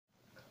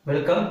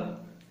Welcome.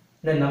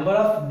 The number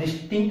of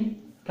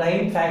distinct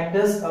prime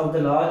factors of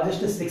the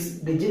largest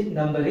 6-digit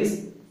number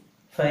is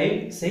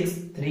 5, 6,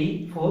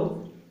 3,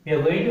 4. We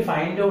are going to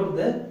find out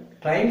the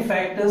prime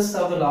factors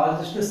of the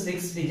largest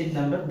 6-digit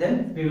number.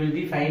 Then we will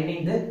be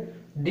finding the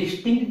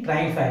distinct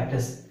prime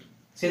factors.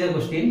 See the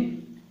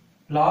question.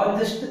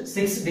 Largest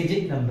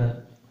 6-digit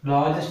number.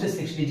 Largest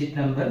 6-digit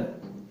number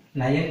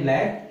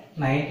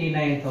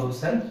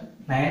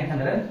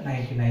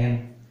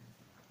 9,99,999.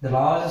 The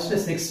largest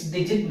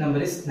 6-digit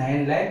number is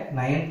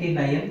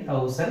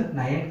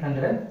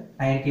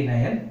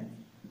 9,99,999.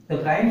 The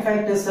prime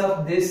factors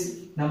of this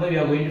number we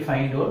are going to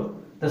find out.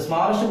 The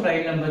smallest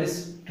prime number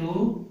is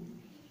 2,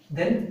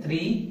 then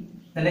 3,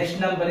 the next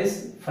number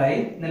is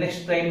 5, the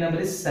next prime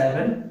number is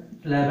 7,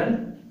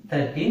 11,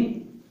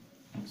 13.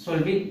 So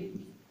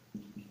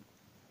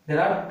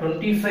there are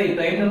 25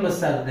 prime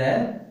numbers are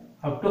there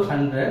up to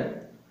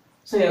 100.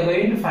 So we are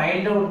going to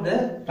find out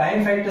the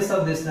prime factors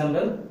of this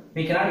number.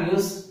 We cannot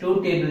use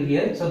 2 table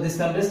here, so this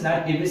number is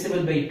not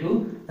divisible by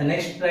 2. The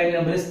next prime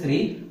number is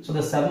 3. So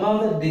the sum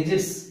of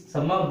these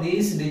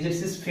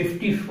digits is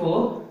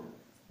 54.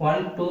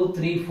 1, 2,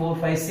 3, 4,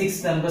 5,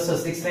 6 numbers. So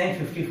 6, 9,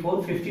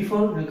 54.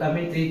 54 will come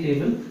in 3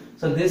 table.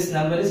 So this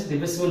number is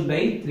divisible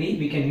by 3.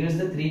 We can use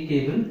the 3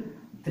 table.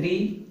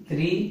 3,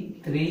 3,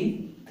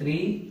 3,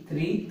 3,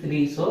 3,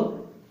 3.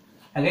 So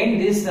again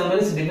this number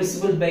is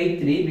divisible by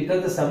 3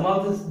 because the sum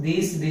of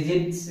these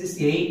digits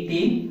is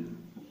 18.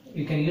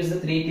 You can use the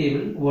 3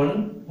 table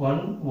 1,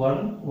 1,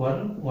 1,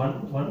 1,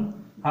 1, 1.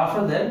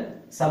 After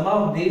that, sum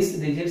of these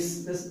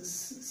digits is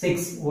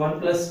 6. 1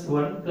 plus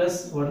 1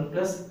 plus 1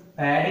 plus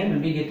adding will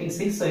be getting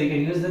 6. So you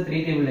can use the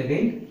 3 table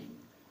again.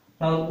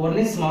 Now 1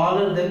 is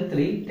smaller than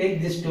 3.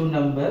 Take this 2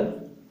 number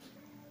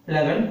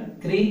 11.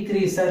 3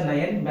 3s are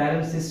 9.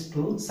 Balance is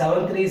 2.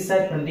 7 3s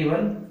are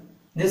 21.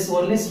 This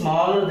 1 is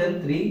smaller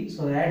than 3.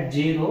 So add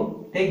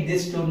 0. Take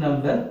this 2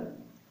 number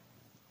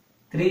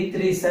 3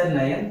 3s are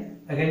 9.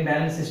 Again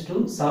balance is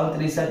 2, 7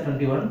 3s are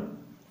 21.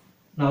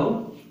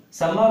 Now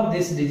sum of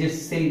these digits,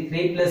 say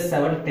 3 plus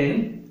 7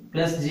 10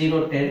 plus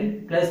 0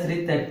 10 plus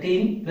 3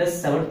 13 plus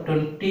 7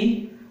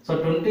 20. So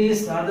 20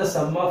 is not the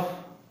sum of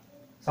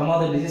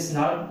the digits,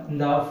 not in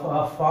the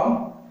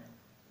form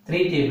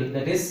 3 table.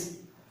 That is,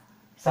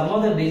 sum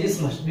of the digits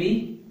must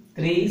be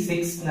 3,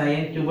 6,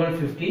 9, 12,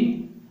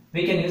 15.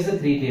 We can use the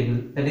 3 table.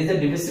 That is the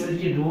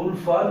divisibility rule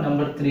for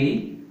number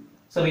 3.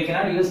 So we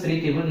cannot use 3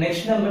 table.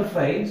 Next number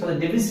 5. So the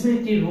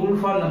divisibility rule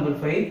for number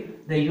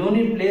 5. The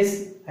unit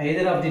place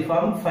either of the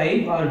form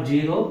 5 or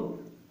 0.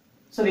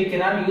 So we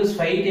cannot use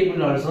 5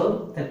 table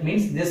also. That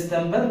means this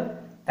number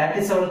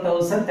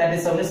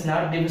 37,037 is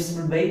not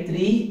divisible by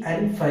 3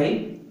 and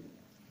 5.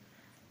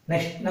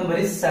 Next number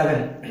is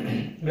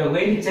 7. We are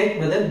going to check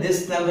whether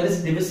this number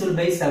is divisible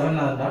by 7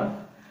 or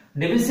not.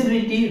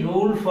 Divisibility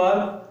rule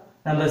for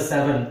number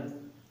 7.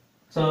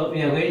 So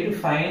we are going to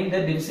find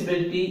the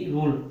divisibility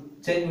rule.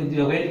 We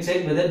are going to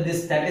check whether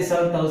this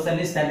 37,000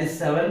 is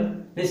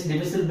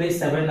divisible by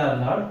 7 or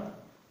not.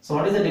 So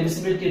what is the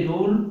divisibility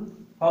rule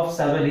of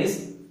 7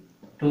 is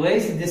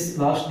twice this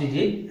last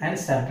digit and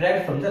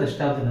subtract from the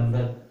rest of the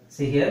number.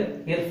 See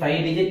here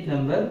 5-digit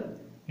number.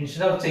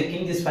 Instead of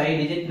checking this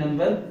 5-digit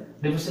number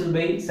divisible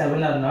by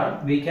 7 or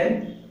not, we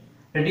can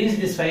reduce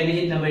this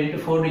 5-digit number into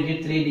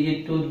 4-digit,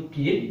 3-digit,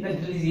 2-digit. Then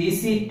it is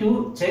easy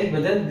to check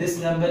whether this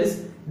number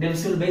is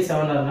divisible by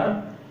 7 or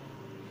not.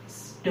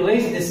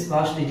 Twice this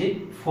last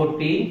digit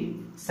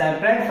 14,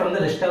 subtract from the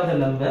rest of the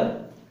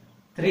number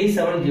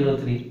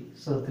 3703.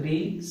 So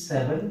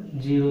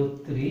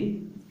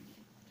 3703.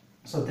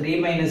 So 3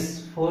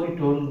 minus 4, it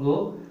won't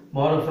go.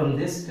 Borrow from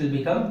this, it will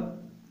become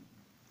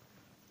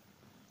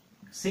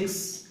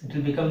 6, it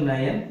will become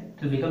 9,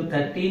 it will become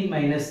 13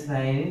 minus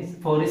 9,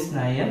 4 is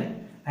 9,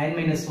 9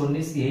 minus 1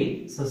 is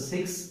 8, so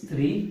 6,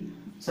 3.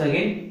 So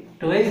again,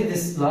 twice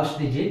this last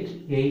digit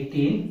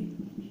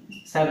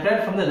 18,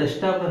 subtract from the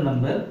rest of the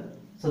number.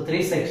 So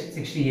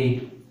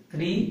 368,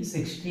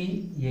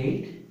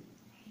 368,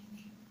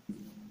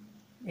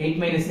 8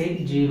 minus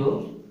 8,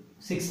 0,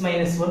 6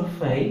 minus 1,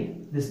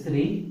 5, this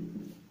 3.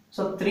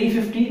 So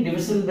 350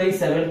 divisible by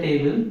 7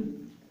 table,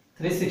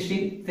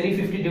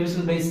 350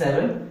 divisible by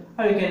 7,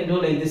 or you can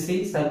do like this,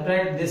 see,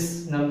 subtract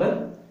this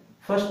number,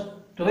 first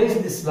twice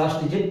this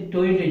last digit,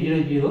 2 into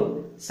 0,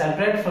 0,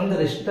 subtract from the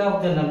rest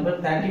of the number,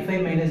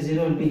 35 minus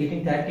 0 will be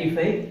getting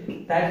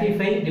 35,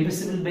 35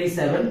 divisible by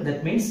 7,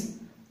 that means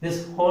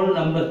this whole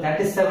number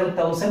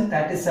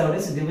 37,037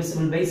 is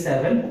divisible by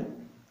 7.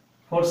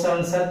 4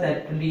 7s are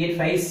 28,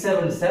 5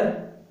 7s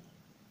are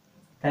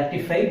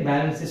 35,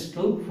 balance is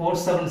 2, 4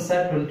 7s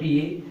are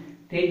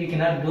 28, we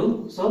cannot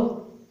do.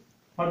 So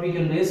what we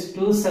can do is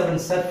 2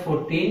 7s are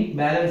 14,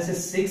 balance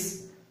is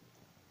 6,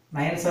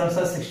 9 7s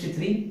are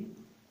 63,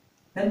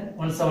 then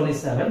 1 7 is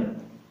 7.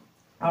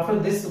 After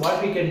this,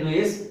 what we can do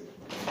is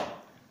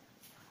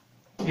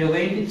we are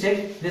going to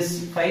check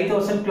this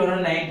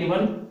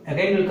 5291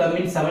 again will come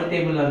in 7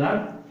 table or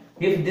not.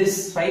 If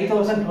this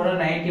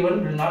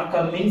 5291 will not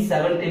come in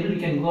 7 table, we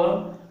can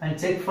go and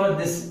check for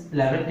this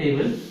 11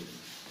 table.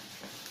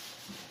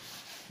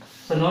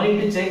 So no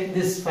need to check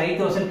this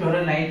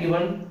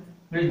 5291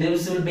 will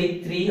divisible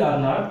by 3 or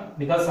not,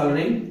 because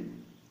already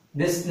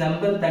this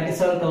number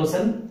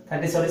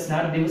 37,037 is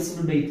not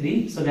divisible by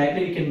 3. So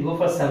directly we can go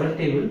for 7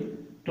 table.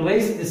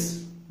 Twice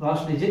this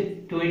last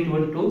digit 2 into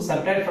 1 2.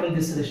 Subtract from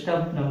this rest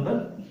of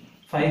number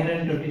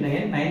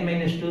 529. 9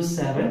 minus 2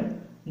 7.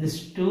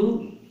 This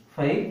 2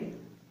 5.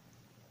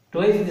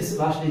 Twice this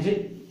last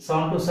digit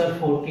 7 2 are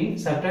 14.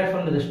 Subtract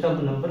from the rest of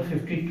the number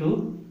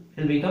 52.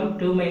 It will become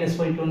 2 minus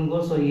 4 into 1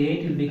 goes, so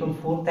 8 will become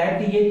 4.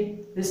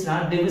 38 is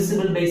not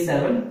divisible by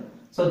 7.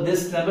 So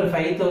this number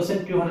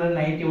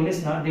 5291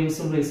 is not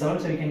divisible by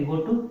 7. So we can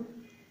go to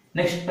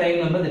next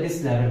prime number, that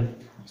is 11.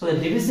 So the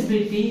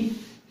divisibility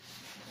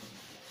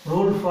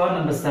rule for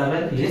number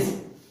 7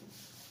 is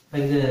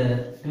like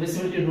the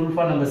divisibility rule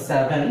for number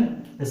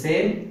 7. The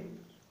same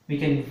we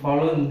can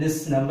follow in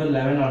this number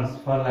 11 also.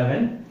 For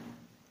 11,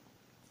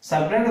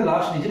 subtract the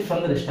last digit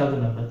from the rest of the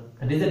number.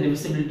 That is the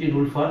divisibility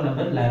rule for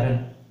number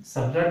 11.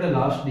 Subtract the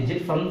last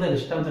digit from the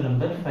rest of the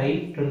number.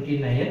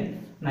 529.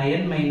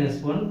 9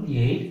 minus 1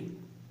 8.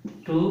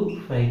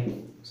 2 5.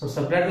 So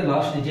subtract the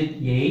last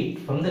digit 8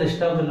 from the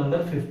rest of the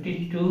number.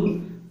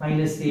 52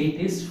 minus 8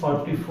 is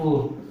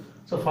 44.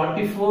 So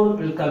 44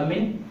 will come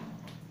in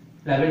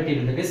 11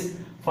 table. That is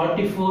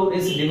 44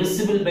 is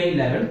divisible by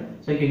 11.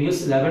 So you can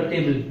use 11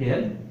 table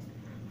here.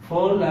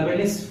 4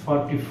 11 is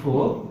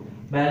 44.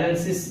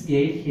 Balance is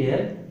 8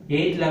 here.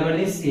 8 11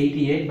 is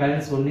 88.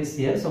 Balance 1 is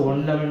here. So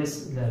 1 11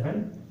 is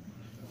 11.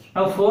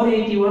 Now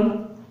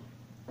 481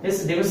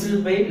 is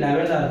divisible by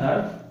 11 or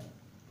not.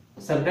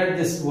 Subtract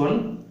this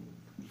 1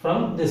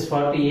 from this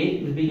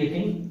 48, will be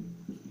getting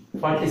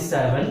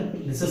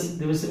 47. This is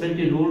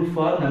divisibility rule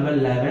for number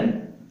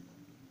 11.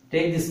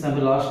 Take this number,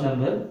 last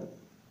number,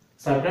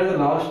 subtract the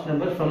last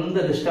number from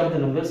the rest of the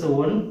numbers. So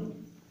 1,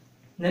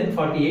 then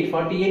 48.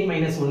 48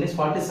 minus 1 is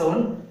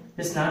 47.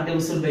 Is not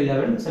divisible by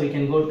 11. So we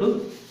can go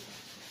to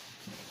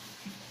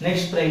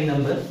next prime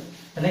number.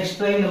 The next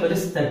prime number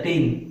is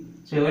 13.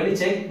 So we have already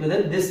checked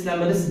whether this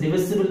number is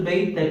divisible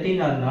by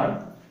 13 or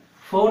not.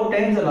 4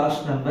 times the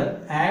last number,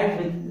 add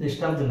with the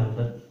rest of the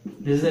number.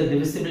 This is the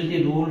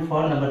divisibility rule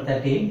for number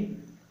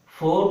 13.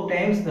 4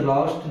 times the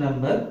last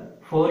number,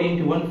 4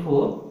 into 1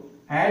 4,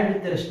 add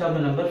with the rest of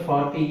the number.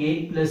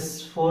 48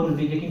 plus 4 will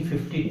be getting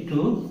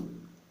 52.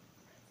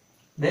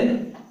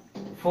 Then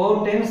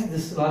 4 times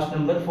this last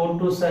number, 4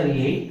 2s are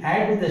 8,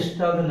 add with the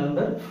rest of the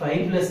number.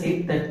 5 plus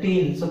 8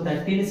 13. So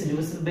 13 is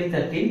divisible by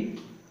 13.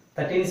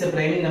 13 is a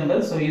prime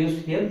number, so we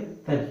used here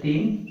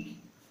 13.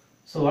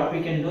 So what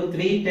we can do,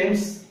 3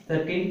 times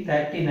 13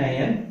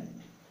 39.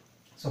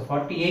 So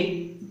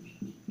 48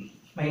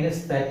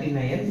 minus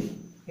 39.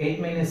 8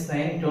 minus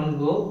 9 don't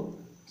go.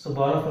 So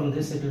borrow from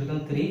this, it will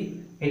become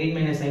 3. 18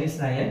 minus 9 is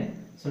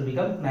 9. So it will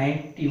become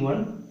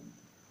 91.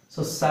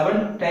 So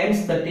 7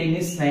 times 13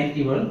 is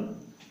 91.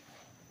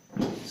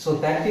 So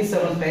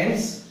 37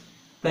 times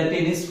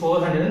 13 is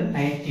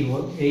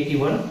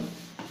 481.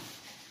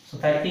 So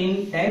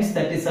 13 times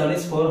 37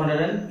 is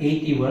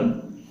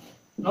 481.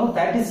 Now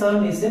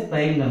 37 is a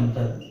prime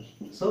number.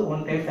 So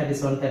 1 times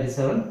 37,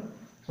 37.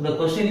 So the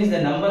question is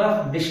the number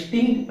of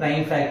distinct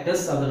prime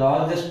factors of the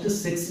largest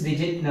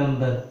 6-digit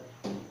number.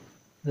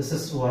 This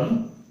is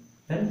 1,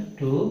 then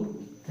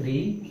 2,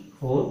 3,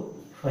 4,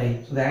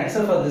 5. So the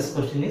answer for this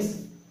question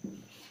is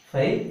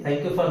 5.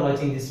 Thank you for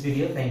watching this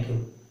video. Thank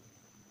you.